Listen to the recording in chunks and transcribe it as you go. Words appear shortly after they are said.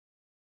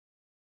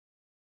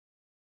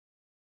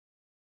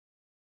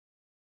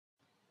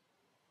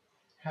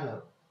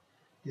Hello,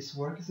 this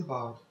work is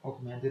about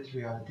augmented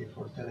reality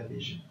for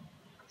television.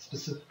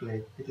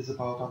 Specifically, it is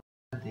about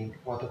understanding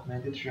what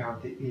augmented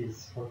reality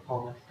is for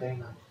home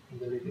entertainment in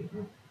the living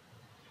room.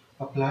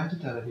 Applied to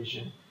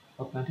television,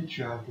 augmented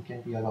reality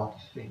can be a lot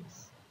of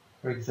things.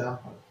 For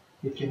example,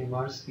 it can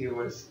immerse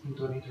viewers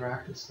into an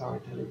interactive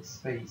storytelling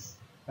space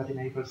that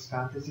enables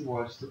fantasy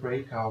worlds to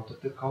break out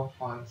of the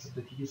confines of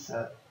the TV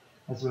set,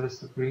 as well as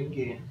to bring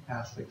in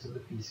aspects of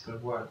the physical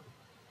world.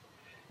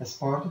 As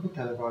part of a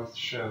televised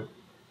show,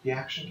 the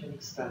action can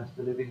extend to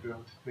the living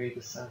room to create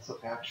a sense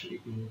of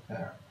actually being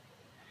there.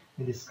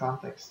 In this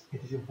context,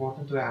 it is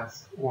important to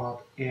ask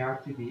what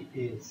ARTV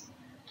is,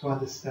 to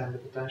understand the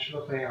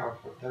potential of AR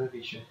for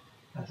television,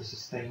 and to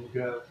sustain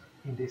growth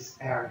in this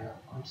area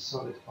on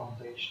solid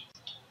foundations.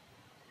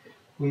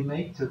 We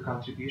make two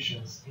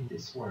contributions in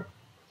this work.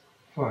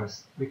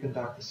 First, we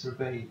conduct a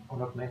survey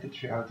on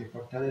augmented reality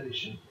for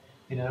television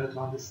in order to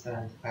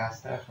understand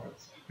past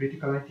efforts,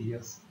 critical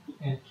ideas,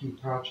 and key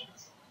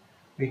projects.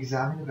 We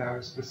examine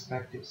various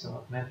perspectives on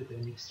augmented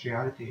and mixed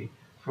reality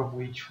from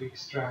which we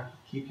extract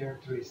key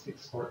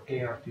characteristics for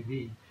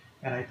ARTV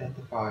and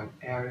identify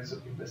areas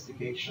of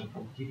investigation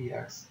from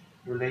TVX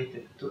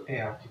related to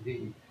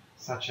ARTV,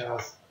 such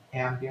as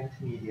ambient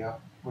media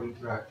for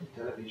interactive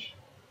television.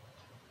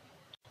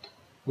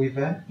 We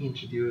then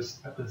introduce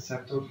a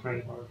conceptual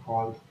framework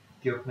called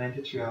the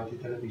Augmented Reality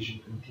Television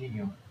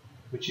Continuum,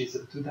 which is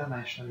a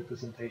two-dimensional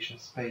representation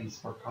space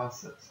for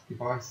concepts,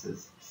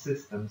 devices,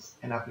 systems,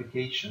 and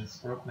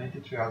applications for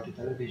augmented reality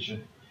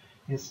television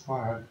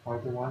inspired by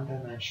the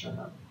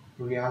one-dimensional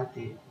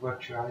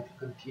reality-virtuality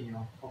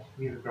continuum of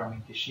Milgram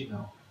and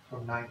Kishino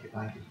from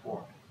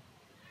 1994.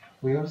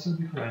 We also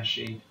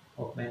differentiate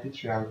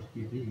augmented reality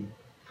TV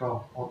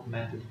from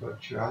augmented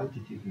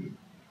virtuality TV,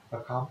 a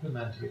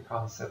complementary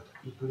concept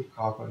equally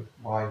covered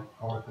by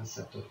our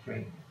conceptual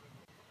framework.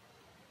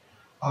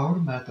 Our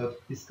method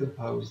is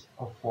composed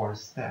of 4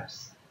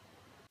 steps.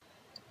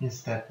 In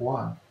step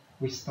 1,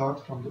 we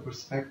start from the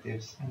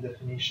perspectives and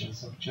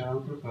definitions of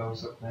general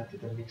purpose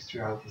augmented and mixed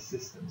reality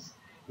systems,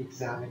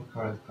 examine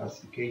current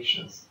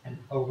classifications, and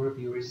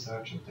overview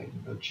research and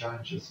technical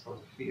challenges for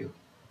the field.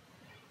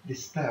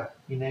 This step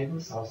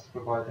enables us to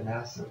provide an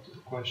answer to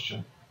the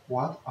question,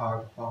 what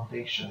are the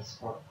foundations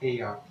for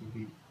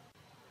ARTV?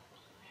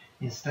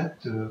 In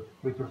step 2,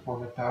 we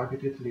perform a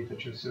targeted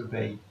literature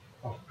survey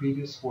of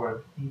previous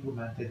work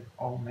implemented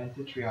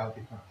augmented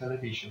reality for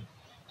television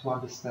to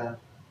understand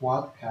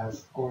what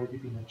has already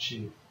been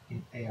achieved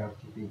in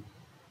ARTV.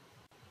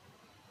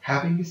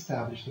 Having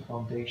established the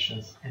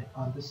foundations and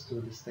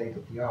understood the state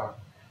of the art,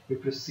 we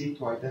proceed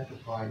to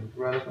identify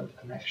relevant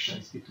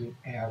connections between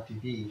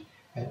ARTV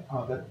and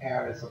other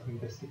areas of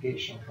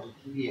investigation from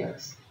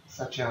TVX,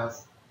 such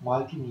as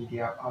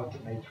multimedia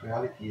alternate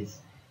realities,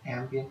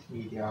 ambient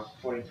media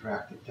for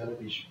interactive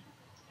television.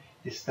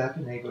 This step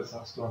enables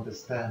us to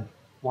understand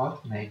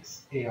what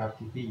makes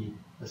ARTV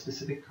a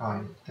specific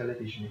kind of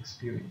television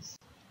experience.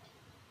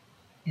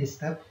 In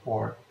step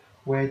 4,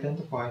 we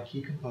identify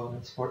key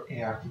components for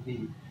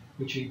ARTV,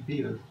 which we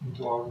build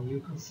into our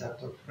new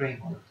conceptual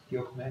framework, the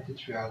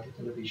Augmented Reality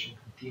Television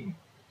Continuum.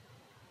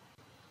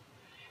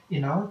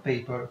 In our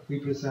paper, we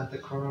present a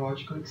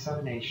chronological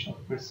examination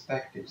of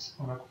perspectives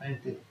on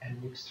augmented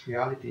and mixed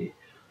reality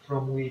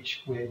from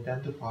which we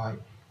identify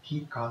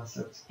key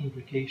concepts,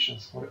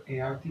 implications for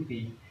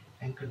ARTV,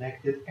 and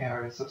connected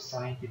areas of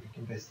scientific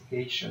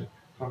investigation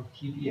from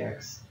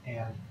TVX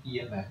and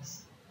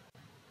EMX.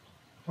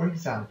 For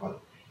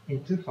example,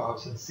 in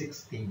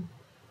 2016,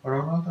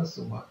 Ronald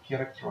Azuma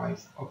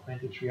characterized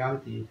augmented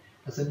reality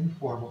as a new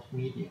form of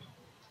media.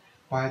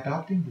 By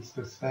adopting this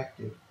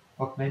perspective,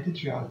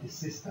 augmented reality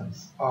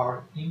systems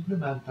are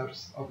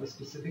implementers of a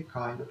specific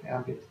kind of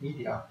ambient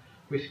media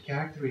with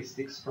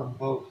characteristics from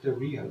both the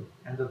real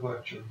and the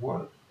virtual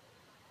world.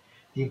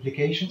 The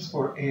implications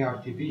for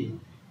ARTV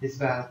is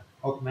that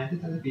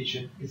augmented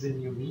television is a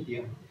new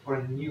medium for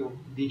a new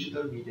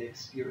digital media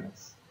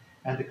experience,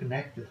 and the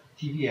connected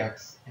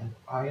TVX and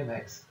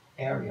IMX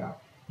area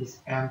is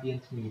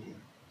ambient media.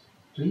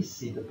 Please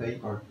see the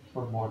paper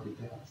for more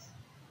details.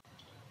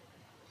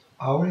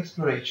 Our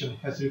exploration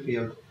has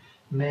revealed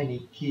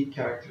many key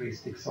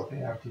characteristics of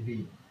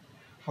ARTV.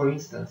 For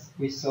instance,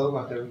 we saw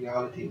that the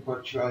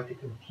reality-virtuality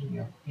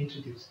continuum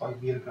introduced by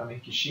Milgram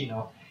and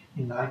Kishino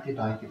in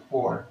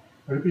 1994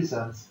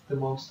 represents the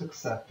most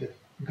accepted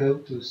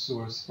go-to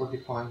source for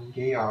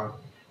defining AR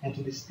and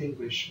to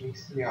distinguish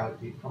mixed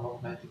reality from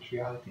augmented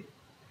reality.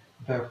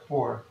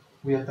 Therefore,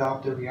 we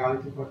adopt the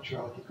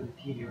reality-virtuality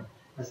continuum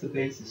as the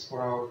basis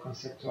for our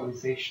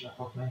conceptualization of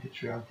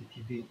augmented reality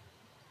TV.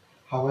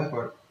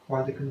 However,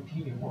 while the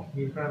continuum of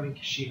Milgram and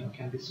Kishino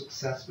can be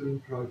successfully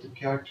employed to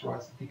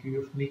characterize the degree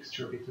of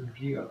mixture between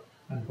real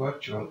and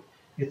virtual,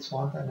 its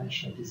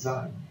one-dimensional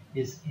design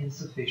is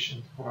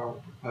insufficient for our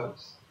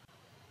purpose.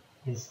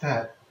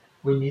 Instead,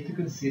 we need to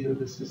consider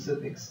the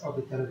specifics of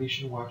the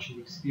television watching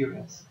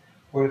experience,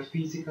 where a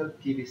physical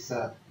TV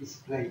set is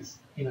placed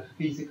in a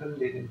physical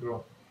living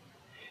room.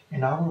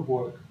 In our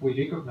work, we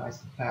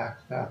recognize the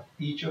fact that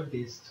each of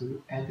these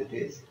two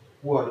entities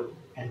world,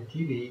 and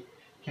TV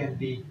can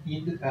be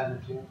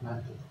independently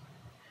augmented.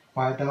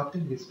 By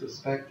adopting this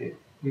perspective,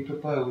 we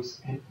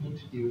propose and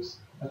introduce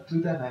a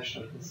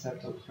two-dimensional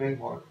conceptual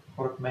framework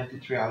for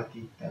augmented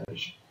reality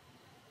television.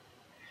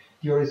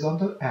 The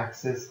horizontal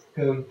axis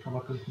going from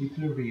a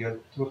completely real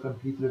to a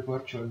completely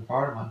virtual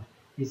environment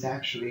is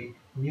actually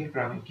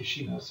Milgram and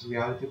Kishino's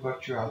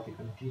reality-virtuality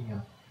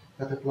continuum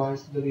that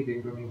applies to the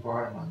living room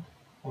environment,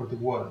 or the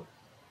world.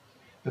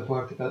 The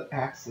vertical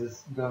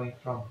axis going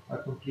from a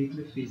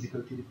completely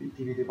physical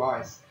TV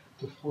device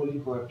to fully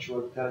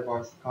virtual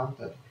televised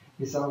content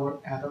is our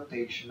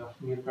adaptation of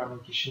Milgram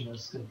and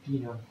Kishino's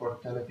continuum for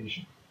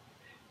television.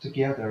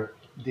 Together,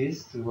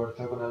 these two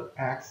orthogonal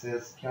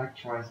axes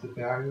characterize the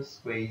various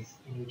ways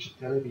in which a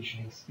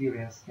television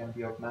experience can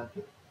be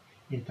augmented,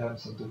 in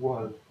terms of the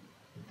world,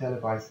 the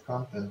televised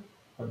content,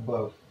 or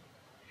both.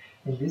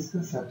 In this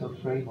conceptual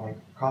framework,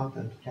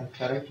 content can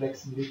very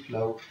flexibly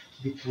flow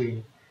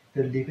between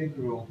the living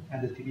room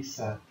and the TV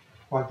set,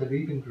 while the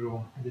living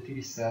room and the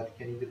TV set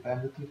can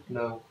independently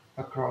flow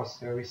across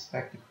their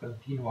respective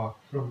continua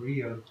from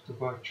real to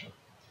virtual.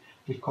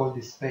 We call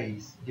this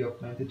space the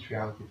Augmented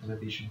Reality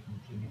Television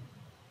Continuum.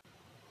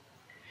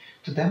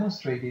 To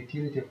demonstrate the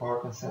utility of our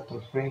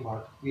conceptual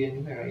framework, we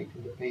enumerate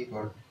in the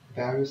paper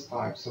various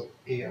types of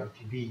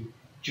ARTV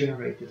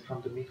generated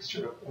from the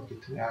mixture of the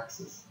two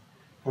axes.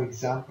 For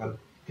example,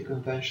 the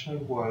conventional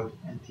world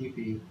and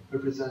TV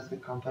represents the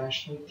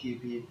conventional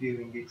TV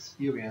viewing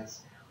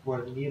experience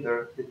where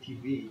neither the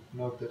TV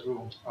nor the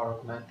room are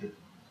augmented.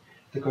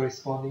 The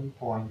corresponding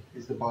point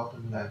is the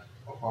bottom left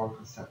of our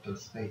conceptual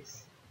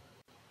space.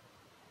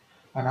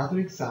 Another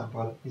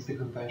example is the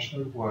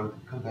conventional world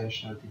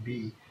conventional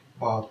TV,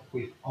 but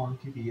with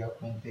on-TV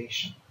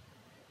augmentation.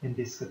 In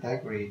this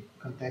category,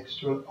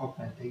 contextual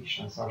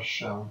augmentations are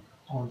shown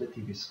on the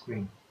TV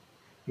screen.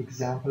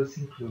 Examples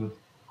include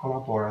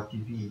Collabora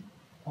TV,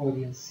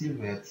 audience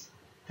silhouettes,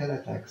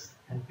 teletext,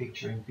 and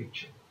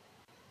picture-in-picture.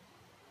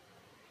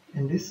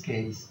 In this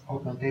case,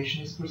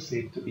 augmentation is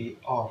perceived to be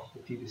off the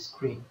TV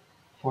screen,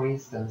 for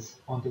instance,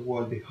 on the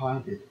wall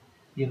behind it,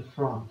 in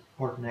front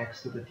or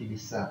next to the TV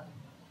set.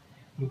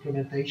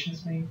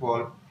 Implementations may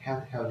involve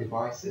handheld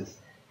devices,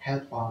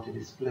 head-mounted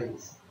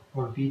displays,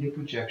 or video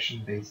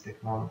projection-based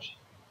technology.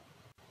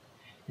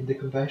 In the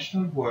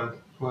conventional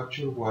world,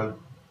 virtual world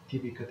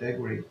TV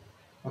category,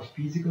 a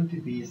physical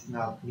TV is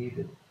not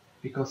needed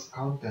because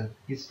content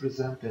is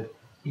presented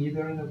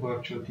either in a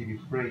virtual TV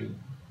frame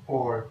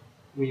or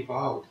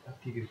without a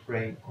TV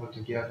frame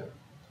altogether.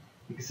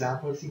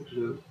 Examples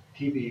include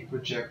TV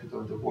projected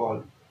on the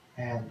wall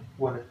and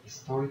when a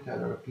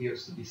storyteller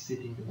appears to be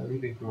sitting in the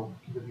living room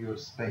in the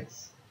viewer's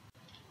space.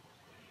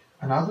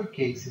 Another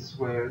case is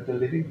where the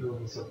living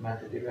room is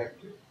augmented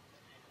directly.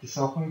 This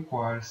often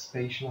requires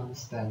spatial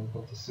understanding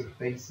of the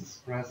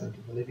surfaces present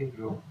in the living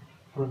room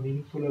for a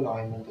meaningful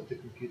alignment of the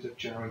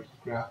computer-generated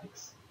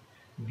graphics.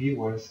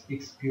 Viewers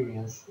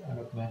experience an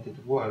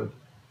augmented world,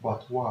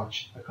 but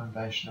watch a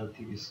conventional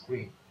TV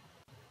screen.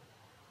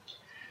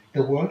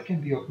 The world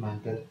can be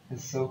augmented, and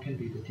so can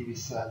be the TV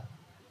set,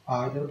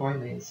 either by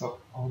means of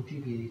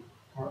on-TV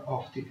or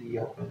off-TV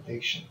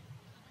augmentation.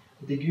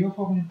 The degree of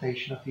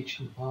augmentation of each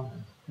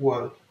component,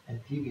 world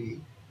and TV,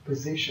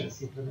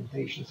 positions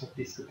implementations of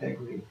this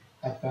category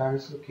at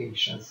various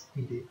locations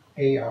in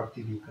the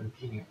ARTV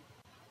continuum.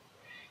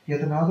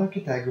 Yet another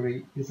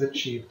category is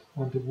achieved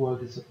when the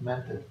world is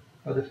augmented,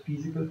 but the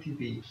physical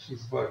TV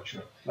is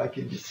virtual, like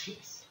in this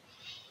case.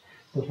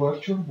 The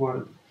virtual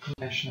world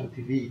conventional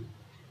TV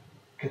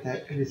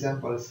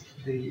resembles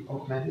the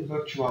augmented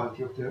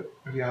virtuality of the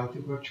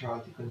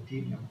reality-virtuality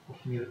continuum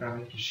of Milgram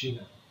and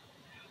Kishino.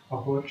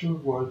 A virtual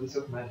world is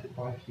augmented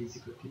by a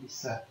physical TV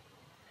set.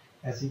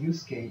 As a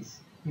use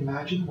case,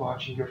 imagine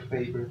watching your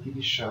favorite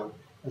TV show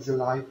as a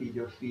live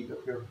video feed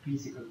of your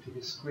physical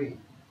TV screen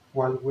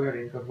while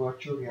wearing a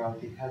virtual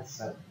reality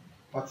headset,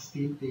 but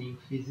still being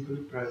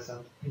physically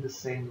present in the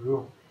same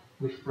room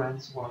with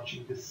friends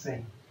watching the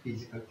same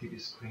physical TV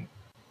screen.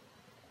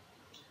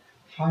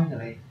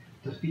 Finally,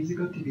 the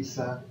physical TV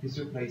set is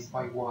replaced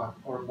by one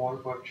or more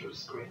virtual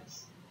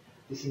screens.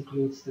 This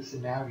includes the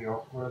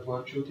scenario where a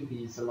virtual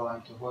TV is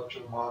aligned to a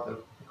virtual model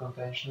of a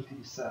conventional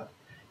TV set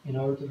in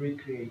order to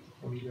recreate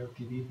a familiar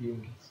TV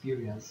viewing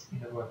experience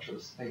in a virtual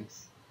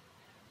space.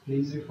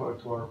 Please refer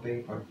to our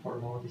paper for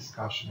more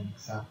discussion and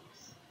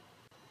examples.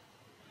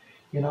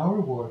 In our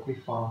work, we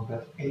found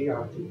that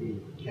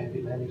ARTV can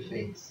be many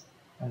things,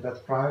 and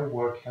that prior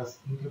work has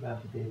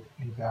implemented it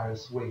in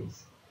various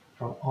ways,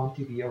 from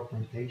on-TV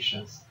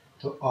augmentations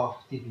to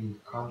off-TV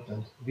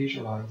content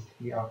visualized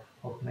via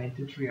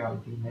augmented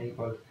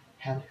reality-enabled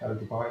handheld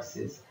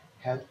devices,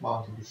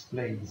 head-mounted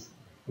displays,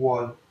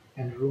 wall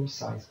and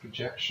room-size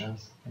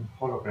projections, and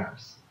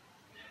holograms.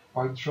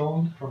 By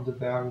drawing from the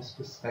various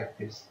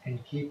perspectives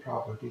and key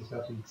properties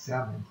that we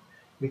examined,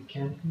 we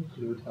can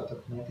conclude that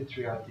augmented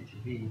reality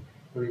TV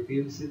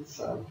reveals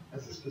itself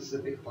as a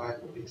specific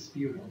type of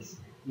experience,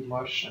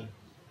 immersion,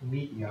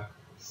 media,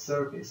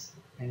 service,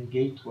 and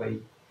gateway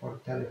for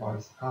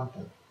televised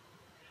content.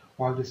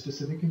 While the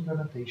specific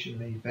implementation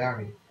may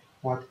vary,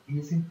 What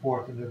is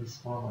important at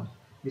this moment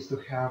is to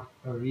have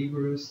a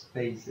rigorous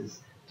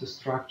basis to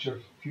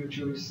structure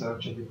future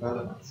research and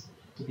developments,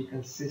 to be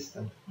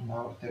consistent in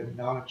our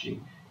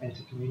terminology, and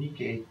to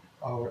communicate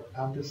our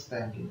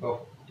understanding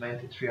of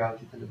augmented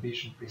reality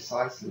television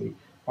precisely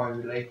by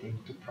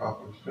relating to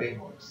proper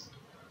frameworks.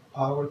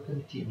 Our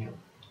continuum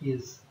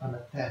is an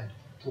attempt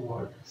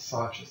toward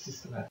such a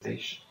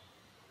systematization.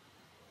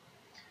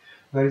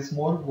 There is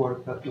more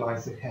work that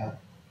lies ahead,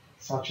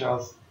 such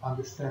as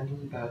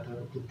understanding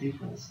better the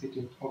difference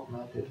between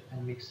augmented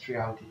and mixed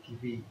reality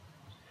TV,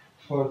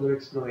 further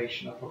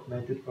exploration of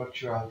augmented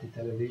virtuality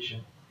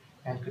television,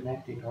 and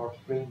connecting our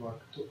framework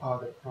to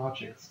other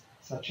projects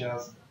such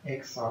as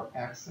XR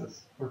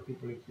Access for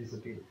people with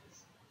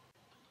disabilities.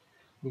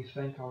 We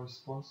thank our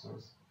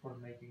sponsors for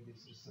making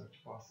this research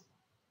possible.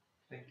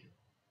 Thank you.